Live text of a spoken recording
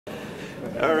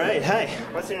All right, hi.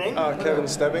 What's your name? Kevin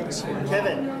Stebbings.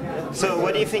 Kevin. So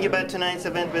what do you think about tonight's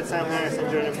event with Sam Harris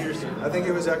and Jordan Peterson? I think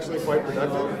it was actually quite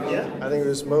productive. Yeah? I think it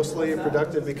was mostly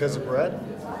productive because of Bret.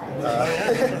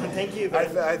 Thank you,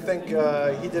 Bret. I think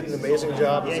he did an amazing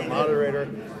job as a moderator.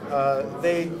 I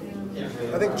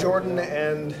think Jordan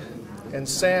and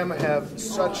Sam have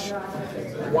such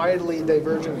widely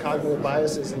divergent cognitive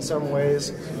biases in some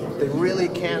ways. They really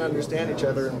can't understand each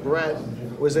other, and Bret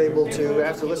was able to,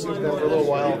 after listening to them for a little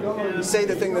while, say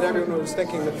the thing that everyone was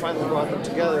thinking that finally brought them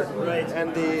together. Right.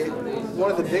 And one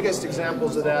of the biggest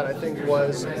examples of that, I think,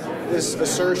 was this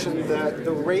assertion that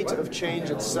the rate of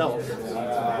change itself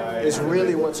is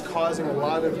really what's causing a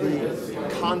lot of the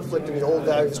conflict in the old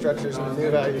value structures and the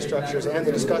new value structures and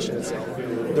the discussion itself.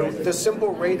 The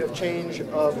simple rate of change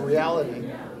of reality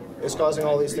is causing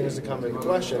all these things to come into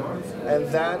question, and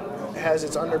that has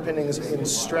its underpinnings in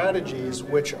strategies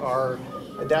which are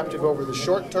adaptive over the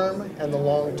short term and the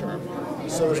long term.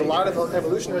 So there's a lot of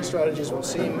evolutionary strategies which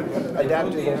seem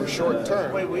adaptive over short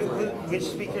term. Wait, which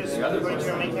speakers are you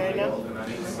making right now?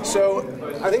 So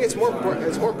I think it's more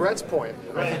Bret's point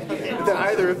than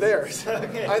either of theirs.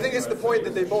 Okay. I think it's the point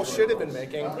that they both should have been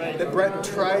making, that Bret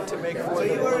tried to make for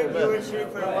them a little bit. You were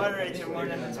cheering for a moderator more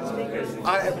than the two speakers.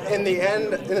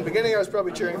 In the beginning I was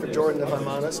probably cheering for Jordan, if I'm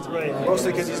honest. Right.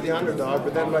 Mostly because he's the underdog,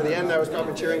 but then by the end I was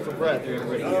probably cheering for Bret.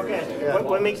 Okay. Yeah.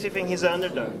 What makes you think he's the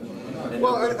underdog?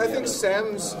 Well, I think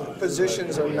Sam's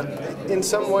positions are, in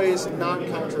some ways,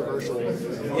 non-controversial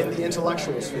in the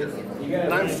intellectual sphere.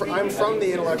 And I'm from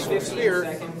the intellectual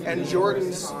sphere, and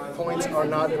Jordan's points are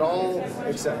not at all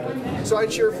accepted. So I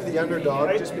cheer for the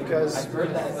underdog just because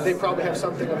they probably have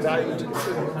something of value to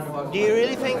contribute. Do you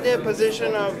really think the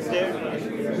position of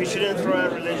we shouldn't throw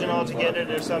out religion altogether,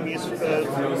 there's some use,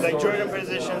 like Jordan's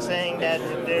position saying that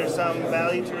there's some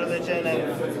value to religion,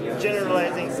 and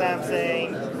generalizing Sam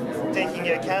saying, taking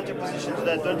a counter position to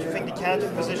that, don't you think the counter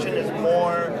position is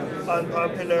more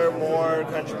unpopular, more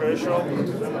controversial?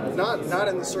 Not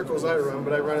in the circles I run,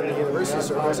 but I run in the university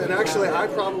circles. And actually, I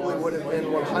probably would have been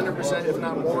 100%, if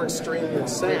not more extreme than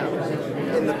Sam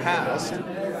in the past,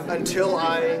 until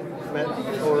I met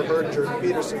or heard Jordan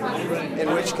Peterson,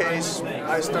 in which case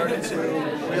I started to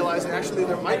realize that actually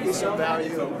there might be some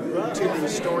value to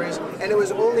these stories, and it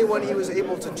was only when he was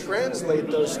able to translate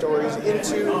those stories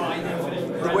into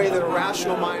the way that a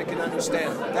rational mind can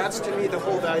understand. That's to me the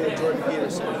whole value of Jordan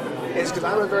Peterson, is because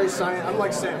I'm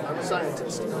like Sam, I'm a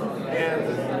scientist,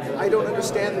 and I don't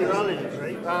understand the Neurologist,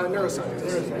 right?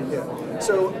 Neuroscientist, yeah.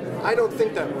 So I don't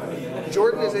think that way.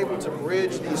 Jordan is able to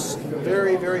bridge these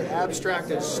very, very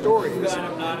abstracted stories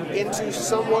into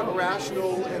somewhat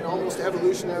rational and almost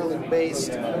evolutionarily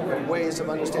based ways of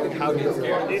understanding how to live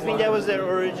your life. Do you think that was their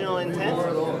original intent?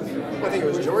 I think it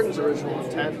was Jordan's original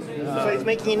intent. So he's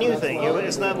making a new thing.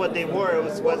 It's not what they were, it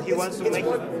was what he wants to make.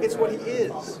 It's what he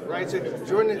is, right? So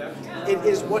Jordan, it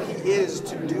is what he is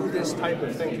to do this type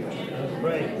of thinking.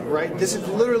 Right? This is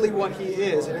literally what he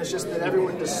is, and it's just that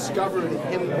everyone discovered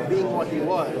him being what he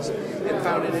was and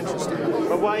found it interesting.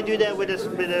 But why do that with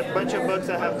a bunch of books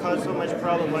that have caused so much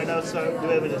problem? Why not do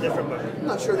it with a different book? I'm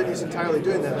not sure that he's entirely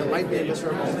doing that. There might be a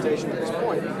misrepresentation of his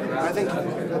point. I think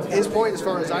his point, as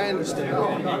far as I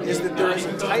understand, is that there is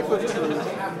a type of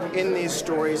truth in these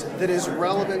stories that is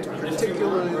relevant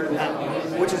particularly now,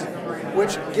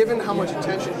 which, given how much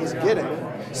attention he's getting,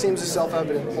 seems a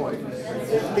self-evident point.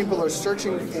 People are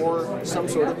searching for some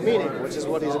sort of meaning, which is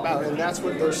what he's about, and that's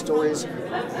what those stories,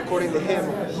 according to him,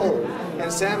 hold.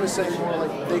 And Sam is saying more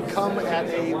like they come at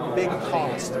a big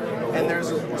cost, and there's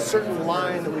a certain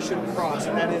line that we shouldn't cross,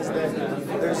 and that is that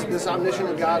there's this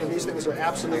omniscient God, and these things are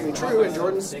absolutely true, and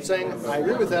Jordan's saying, I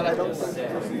agree with that, I don't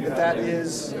think that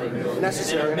is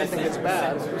necessary, and I think it's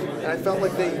bad. And I felt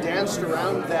like they danced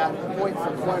around that point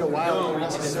for quite a while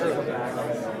unnecessarily.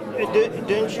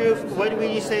 Don't you? What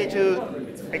would you say to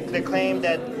the claim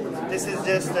that this is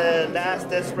just the last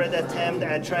desperate attempt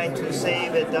at trying to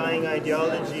save a dying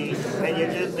ideology, and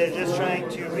they're just trying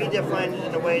to redefine it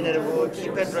in a way that it will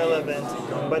keep it relevant?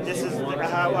 But this is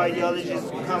how ideologies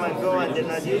come and go, and they're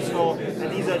not useful,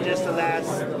 and these are just the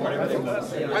last.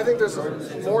 I think there's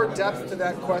more depth to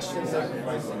that question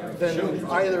than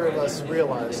either of us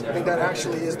realize. I think that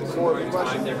actually is the core of the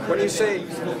question. When you say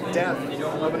death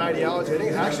of an ideology, I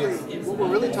think actually what we're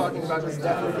really talking about is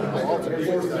death of people ultimately.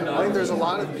 I think there's a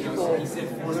lot of people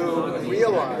who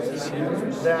realize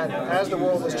that as the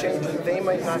world is changing, they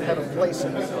might not have a place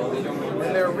in it.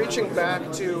 And they're reaching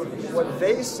back to what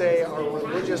they say are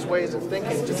religious ways of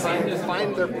thinking to try and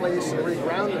find their place and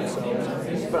reground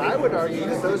themselves. But I would argue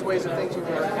that those ways of thinking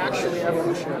are actually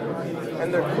evolutionary,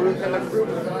 and they're group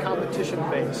competition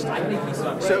based.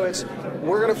 So it's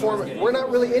we're not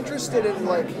really interested in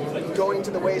like going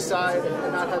to the wayside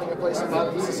and not having a place in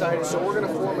modern society. So we're going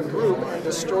to form a group and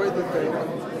destroy the thing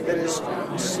that is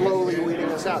slowly weeding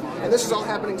us out. And this is all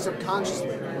happening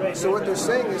subconsciously. So what they're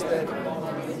saying is that,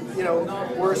 you know,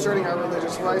 we're asserting our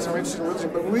religious rights and we're interested in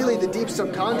religion, but really the deep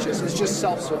subconscious is just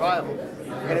self-survival.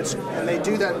 And they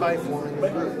do that by forming a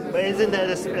group. But isn't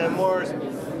that more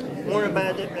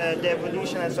about the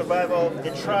evolution and survival of the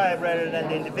tribe rather than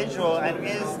the individual, and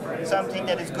is something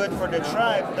that is good for the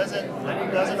tribe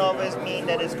doesn't always mean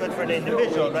that it's good for the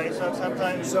individual, right? So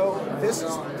sometimes. So this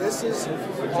is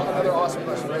another awesome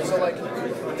question, right? So like,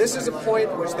 this is a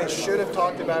point which they should have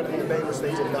talked about in the debate, which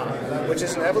they did not, which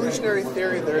is an evolutionary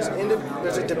theory. There's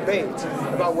a debate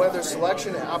about whether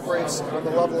selection operates on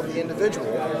the level of the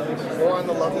individual or on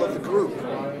the level of the group,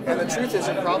 and the truth is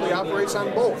it probably operates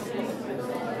on both.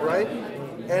 Right?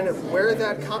 And where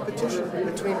that competition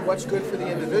between what's good for the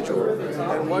individual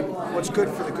and what's good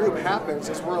for the group happens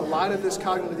is where a lot of this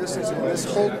cognitive dissonance and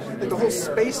the whole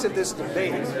space of this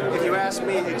debate, if you ask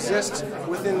me, exists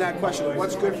within that question: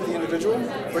 what's good for the individual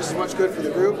versus what's good for the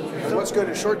group, and what's good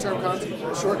in short-term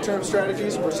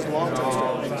strategies versus long-term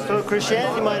strategies. So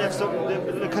Christianity might have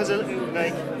because of,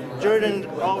 like, Jordan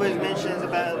always mentions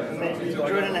about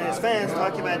Jordan and his fans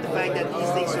talking about the fact that these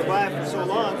things survive for so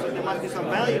long, so there must be some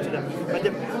value to them. But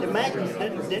the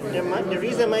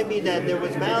reason might be that there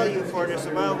was value for the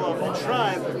survival of the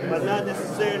tribe, but not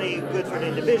necessarily good for the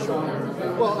individual.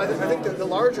 Well, I think that the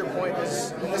larger point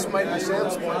is, and this might be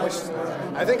Sam's point, which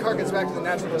I think harkens back to the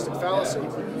naturalistic fallacy,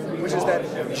 which is that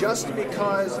just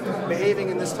because behaving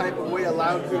in this type of way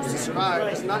allowed groups to survive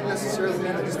does not necessarily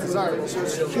mean that it's desirable.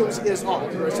 So Hume's is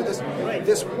ought, right? So this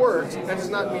worked. That does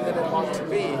not mean that it ought to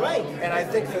be. Right. And I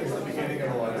think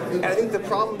the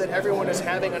problem that everyone is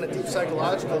having on a deep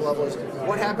psychological level is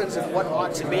what happens if what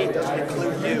ought to be doesn't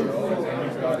include you.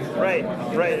 Right.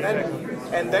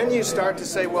 And then you start to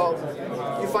say, well,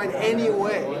 you find any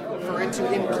way for it to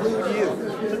include you.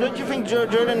 So don't you think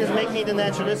Jordan is making the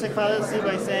naturalistic fallacy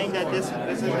by saying that this is?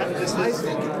 I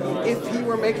think if he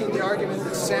were making the argument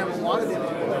that Sam wanted him to,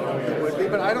 it would be,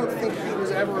 but I don't think he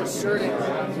was ever asserting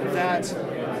that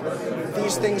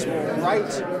these things were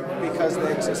right because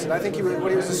they existed. I think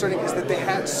what he was asserting is that they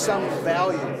had some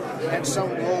value and some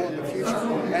role in the future.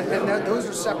 And those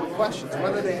are separate questions.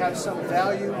 Whether they have some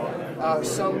value,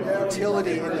 some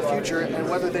utility in the future, and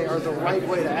whether they are the right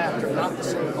way to act are not the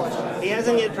same question. He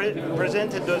hasn't yet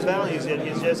presented those values yet.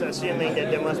 He's just assuming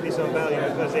that there must be some value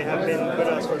because they have been with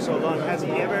us for so long. Has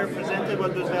he ever presented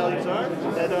what those values are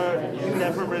that are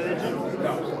unique for religion?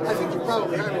 I think you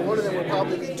probably have. One of them would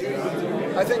probably be duty.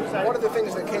 I think one of the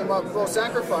things that came up, well,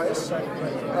 sacrifice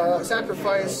of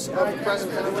the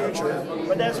present and the future.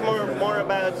 But that's more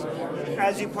about,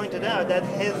 as you pointed out,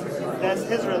 that's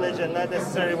his religion, not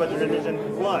necessarily what the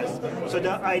religion was. So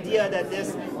the idea that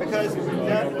this, because the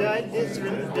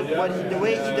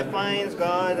way he defines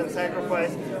God and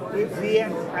sacrifice,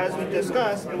 as we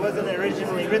discussed, it wasn't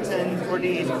originally written for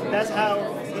these. That's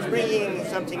how he's bringing in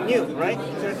something new, right?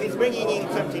 So if he's bringing in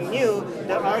something new,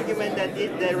 the argument that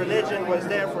the religion was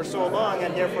there for so long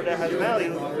and therefore that has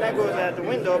value, that goes out the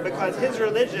window because his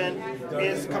religion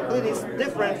is completely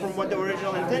different from what the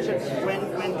original intention.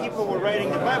 When people were writing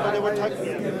the Bible, they were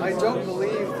talking. I don't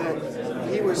believe that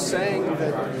he was saying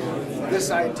that this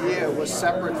idea was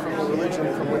separate from the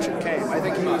religion from which it came. I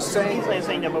think he was saying. He's not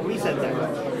saying that, but we said that.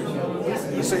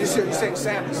 So you're saying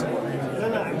Sam said that?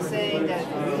 No, I'm saying that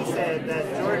we said that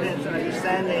Jordan's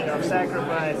understanding of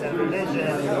sacrifice and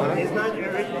religion is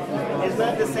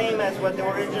not the same as what the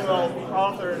original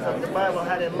authors of the Bible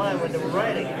had in mind when they were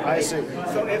writing it. Right? I see.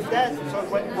 So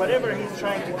whatever he's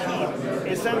trying to keep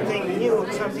is something new,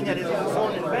 something that is his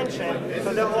own invention.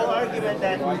 So the whole argument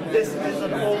that this is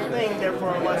an old thing,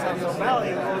 therefore it must have some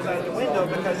value, goes out the window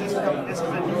because this is a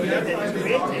new thing that he's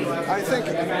creating.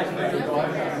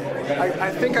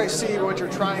 I think I see what you're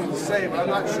trying to say, but I'm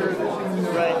not sure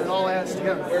that it all adds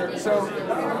together. So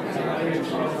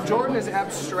Jordan is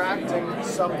abstracting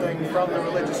something from the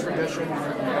religious tradition,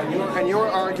 and you're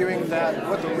arguing that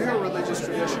what the real religious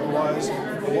tradition was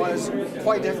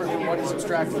quite different from what he's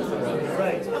abstracting from.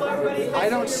 Right. I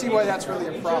don't see why that's really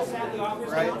a problem,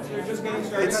 right?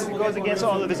 It goes against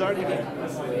all of his argument.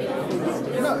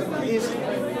 No,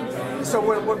 So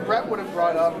what Bret would have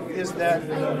brought up is that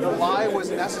the lie was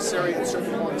necessary at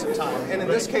certain points in time, and in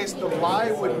this case, the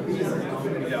lie would be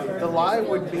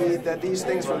that these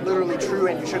things were literally true,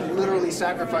 and you should literally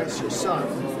sacrifice your son.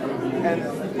 And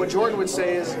what Jordan would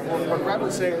say is, or what Bret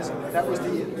would say is, that was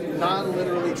the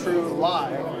non-literally true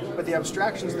lie, but the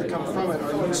abstractions that come from it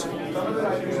are useful.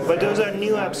 But those are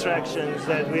new abstractions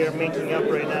that we are making up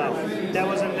right now. That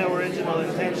wasn't the original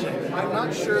intention. I'm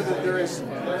not sure that they're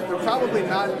probably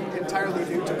not entirely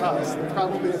new to us. They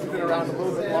probably have been around a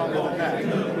little bit longer than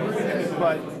that.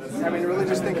 But, I mean,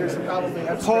 religious thinkers are probably...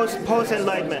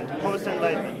 Post-Enlightenment.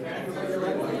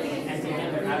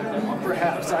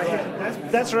 Perhaps.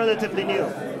 That's relatively new.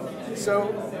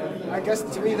 So, I guess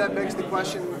to me that begs the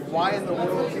question, why in the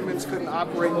world humans couldn't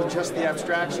operate with just the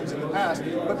abstractions in the past,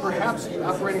 but perhaps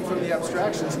operating from the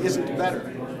abstractions isn't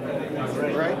better.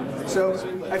 Right? So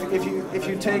if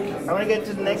you take... I want to get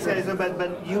to the next guy,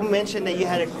 but you mentioned that you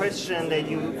had a question that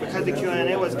because the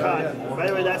Q&A was cut. By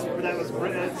the way, that was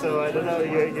Bret, so I don't know.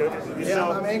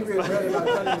 I'm angry at Bret about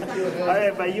cutting the Q&A. All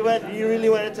right, but you really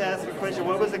wanted to ask a question.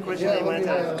 What was the question that you wanted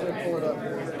to ask? I'm going to pull it up.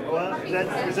 Well,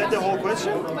 is that the whole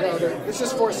question? No, it's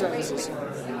just 4 sentences.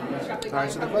 All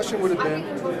right, so the question would have been,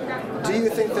 do you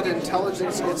think that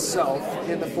intelligence itself,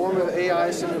 in the form of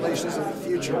AI simulations of the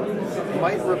future,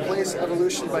 might replace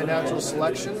evolution by natural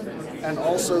selection and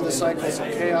also the cycles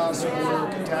of chaos, war,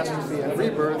 catastrophe, and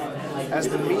rebirth as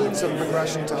the means of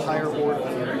progression to higher order?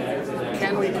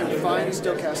 Can we confine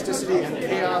stochasticity and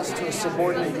chaos to a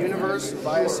subordinate universe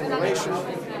via simulation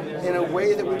in a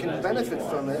way that we can benefit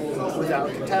from it without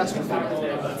catastrophe?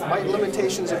 Might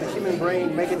limitations of the human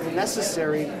brain make it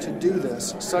necessary to do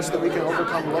this, such that we can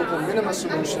overcome local minima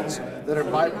solutions that are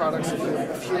byproducts of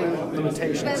human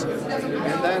limitations?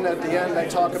 And then at the end I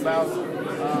talk about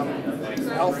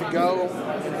AlphaGo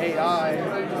and AI,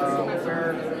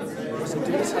 where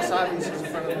Denise Hassadi, who's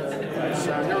a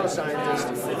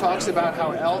neuroscientist, talks about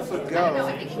how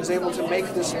AlphaGo was able to make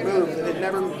this move that had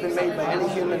never been made by any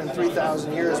human in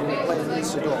 3,000 years when it played Lee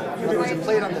Sedol. In other words, it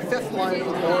played on the 5th line of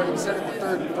the board instead of the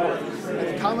 3rd and 4th. And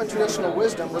the common traditional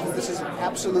wisdom was that this is an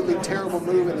absolutely terrible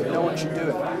move and that no one should do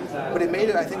it. But it made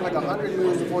it, I think, like 100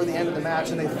 moves before the end of the match,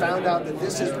 and they found out that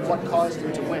this is what caused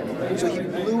him to win. So he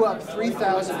blew up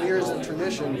 3,000 years of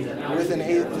tradition with an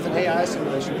AI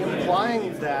simulation,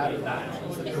 implying that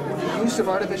the use of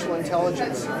artificial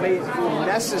intelligence made it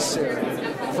necessary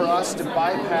for us to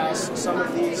bypass some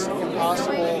of these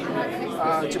impossible,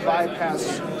 to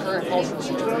bypass current cultural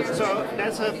situations. So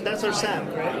that's our Sam,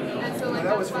 right? And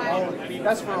that was for all of them.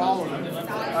 That's for all of them.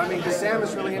 I mean, because Sam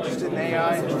is really interested in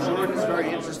AI, and Jordan is very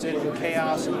interested in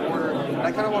chaos and order, and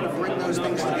I kind of want to bring those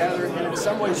things together and in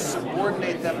some ways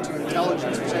subordinate them to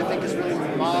intelligence, which I think is really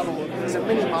the model, it's a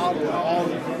mini model of all of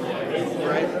them,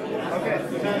 right? Okay,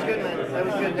 sounds good, man. That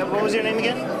was good. What was your name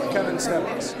again? Kevin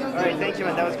Stebbins. All right, thank you,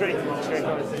 man. That was great.